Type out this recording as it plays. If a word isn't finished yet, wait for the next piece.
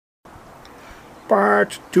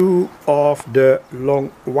part 2 of the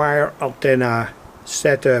long wire antenna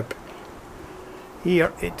setup.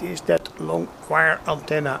 Here it is, that long wire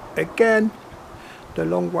antenna again. The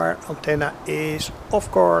long wire antenna is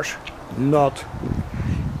of course not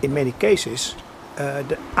in many cases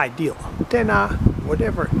the ideal antenna,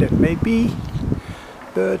 whatever that may be,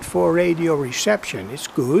 but for radio reception it's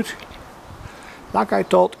good. Like I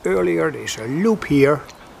told earlier, there's a loop here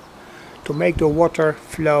to make the water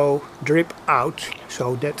flow drip out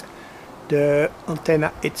so that the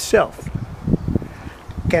antenna itself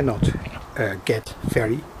cannot get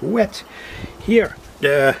very wet. Here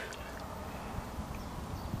the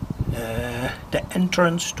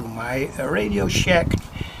entrance to my radio shack.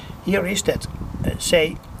 Here is that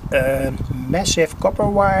massive copper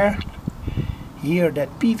wire. Here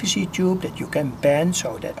that PVC tube that you can bend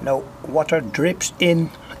so that no water drips in,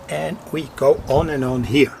 and we go on and on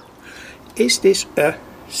here. Is this a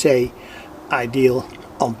ideal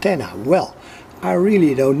antenna? Well, I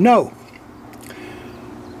really don't know.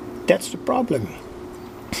 That's the problem.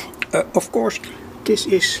 Of course, this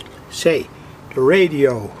is the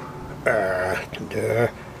radio, the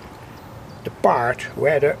part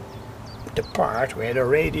where the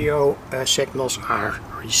radio signals are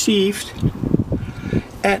received,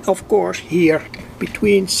 and of course here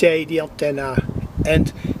between the antenna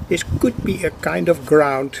and this could be a kind of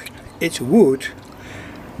ground. It's wood.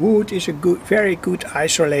 Wood is a very good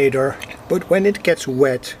isolator, but when it gets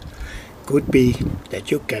wet, could be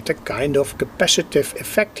that you get a kind of capacitive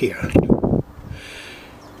effect here.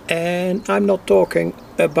 And I'm not talking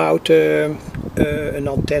about an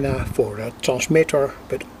antenna for a transmitter,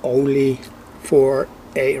 but only for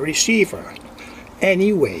a receiver.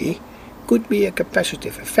 Anyway, could be a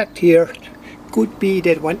capacitive effect here. Could be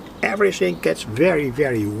that when everything gets very,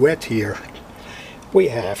 very wet here, we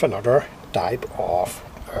have another type of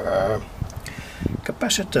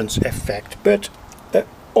capacitance effect. But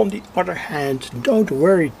on the other hand, don't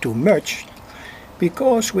worry too much,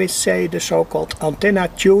 because with the so-called antenna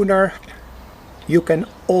tuner, you can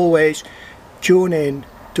always tune in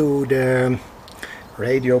to the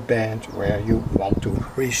radio band where you want to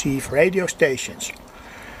receive radio stations.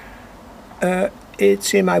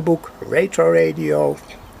 It's in my book Retro Radio,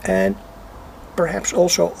 and perhaps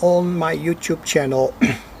also on my YouTube channel,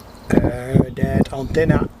 that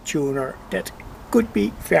antenna tuner that could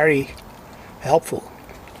be very helpful.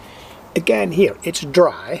 Again, here it's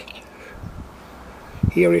dry.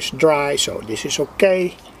 Here is dry, so this is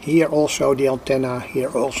okay. Here also the antenna, here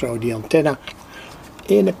also the antenna.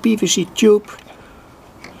 In a PVC tube.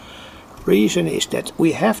 Reason is that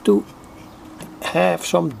we have to have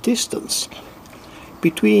some distance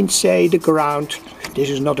between, the ground. This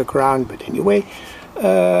is not a ground, but anyway,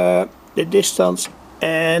 the distance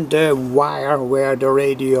and the wire where the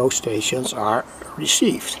radio stations are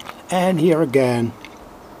received. And here again.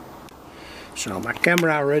 So my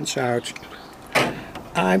camera runs out.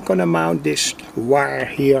 I'm gonna mount this wire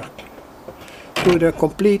here to the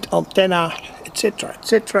complete antenna, etc.,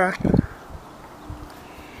 etc.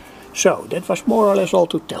 So that was more or less all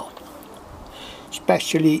to tell,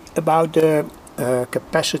 especially about the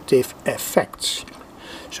capacitive effects,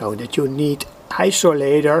 so that you need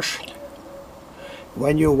isolators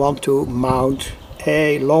when you want to mount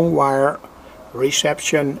a long wire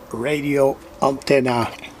reception radio antenna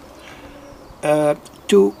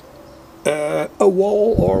to a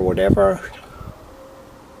wall or whatever.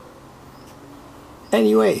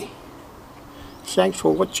 Anyway, thanks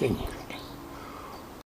for watching.